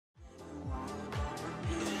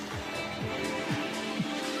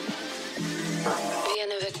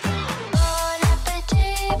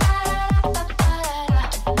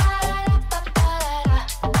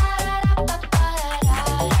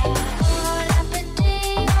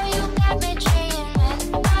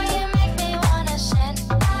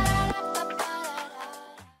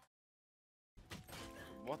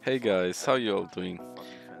Hey guys, how you all doing?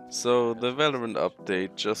 So the Valorant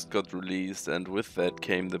update just got released, and with that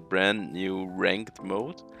came the brand new ranked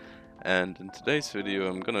mode. And in today's video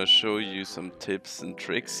I'm gonna show you some tips and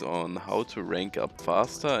tricks on how to rank up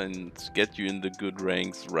faster and get you in the good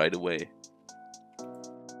ranks right away.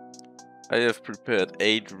 I have prepared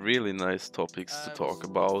 8 really nice topics to talk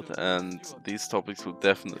about, and these topics will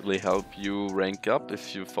definitely help you rank up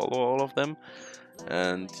if you follow all of them.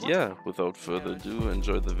 And yeah, without further ado,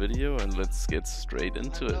 enjoy the video and let's get straight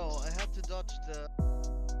into it. I had to dodge the...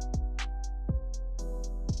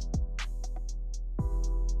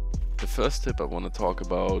 The first tip I want to talk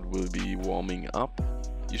about will be warming up.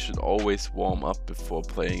 You should always warm up before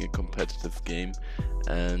playing a competitive game,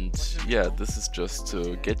 and yeah, this is just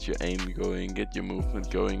to get your aim going, get your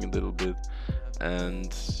movement going a little bit,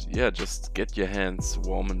 and yeah, just get your hands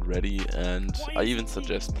warm and ready. And I even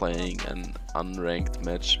suggest playing an unranked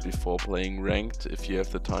match before playing ranked if you have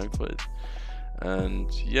the time for it. And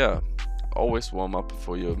yeah, always warm up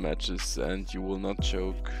before your matches and you will not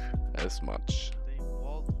choke as much.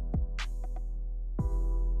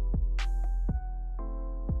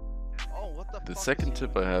 The second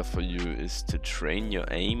tip I have for you is to train your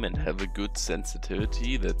aim and have a good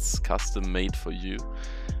sensitivity that's custom made for you.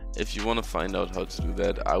 If you want to find out how to do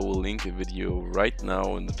that, I will link a video right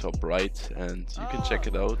now in the top right and you can check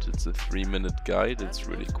it out. It's a 3-minute guide, it's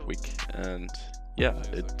really quick, and yeah,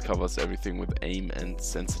 it covers everything with aim and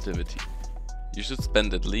sensitivity. You should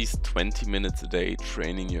spend at least 20 minutes a day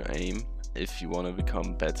training your aim if you want to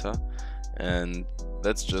become better, and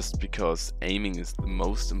that's just because aiming is the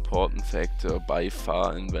most important factor by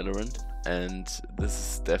far in Valorant, and this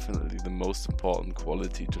is definitely the most important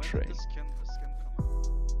quality to train.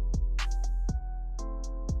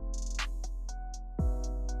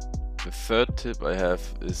 The third tip I have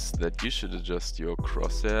is that you should adjust your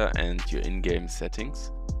crosshair and your in-game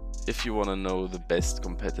settings. If you want to know the best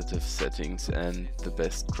competitive settings and the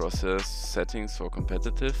best crosshair settings for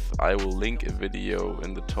competitive, I will link a video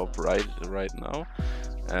in the top right now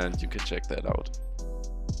and you can check that out.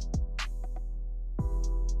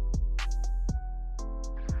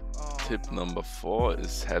 Tip number 4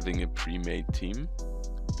 is having a pre-made team.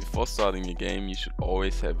 Before starting a game, you should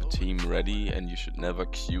always have a team ready and you should never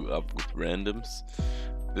queue up with randoms.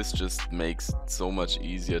 This just makes it so much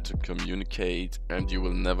easier to communicate and you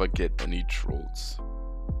will never get any trolls.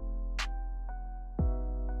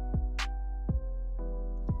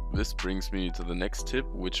 This brings me to the next tip,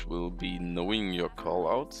 which will be knowing your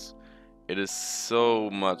callouts. It is so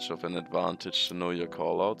much of an advantage to know your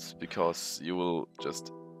callouts because you will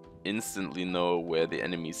just instantly know where the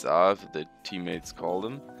enemies are if the teammates call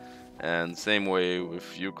them. And same way,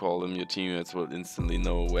 if you call them, your teammates will instantly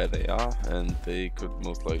know where they are and they could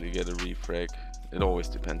most likely get a refrag. It always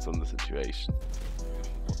depends on the situation.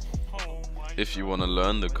 If you want to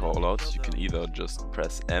learn the callouts, you can either just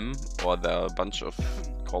press M, or there are a bunch of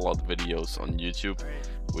callout videos on YouTube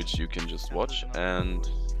which you can just watch, and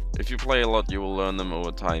if you play a lot you will learn them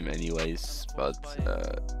over time anyways, but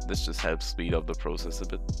this just helps speed up the process a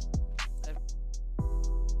bit.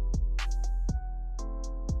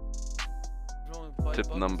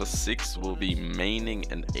 Tip number 6 will be maining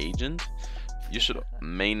an agent. You should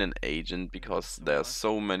main an agent because there are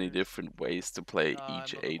so many different ways to play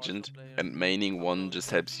each agent, and maining one just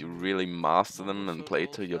helps you really master them and play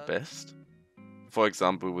to your best. For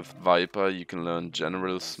example, with Viper you can learn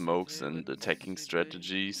general smokes and attacking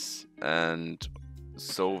strategies, and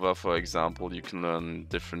Sova, for example, you can learn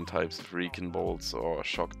different types of recon bolts or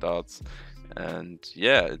shock darts. And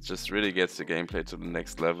yeah, it just really gets the gameplay to the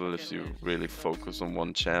next level if you really focus on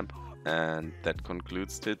one champ. And that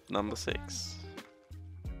concludes tip number 6.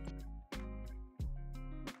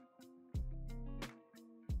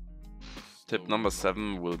 Tip number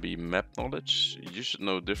 7 will be map knowledge. You should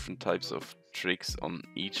know different types of tricks on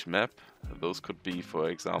each map. Those could be, for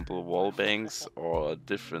example, wall bangs or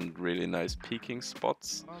different really nice peeking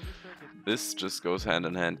spots. This just goes hand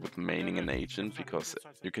in hand with maining an agent because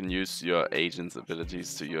you can use your agent's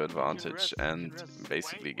abilities to your advantage and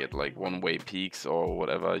basically get like one-way peeks or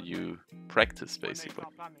whatever you practice basically.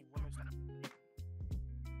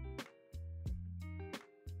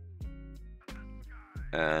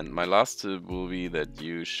 And my last tip will be that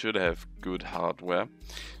you should have good hardware.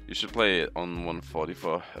 You should play it on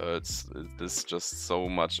 144 Hz. This is just so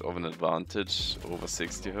much of an advantage over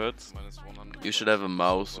 60 Hz. You should have a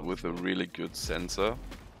mouse with a really good sensor,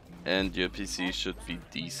 and your PC should be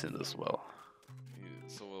decent as well.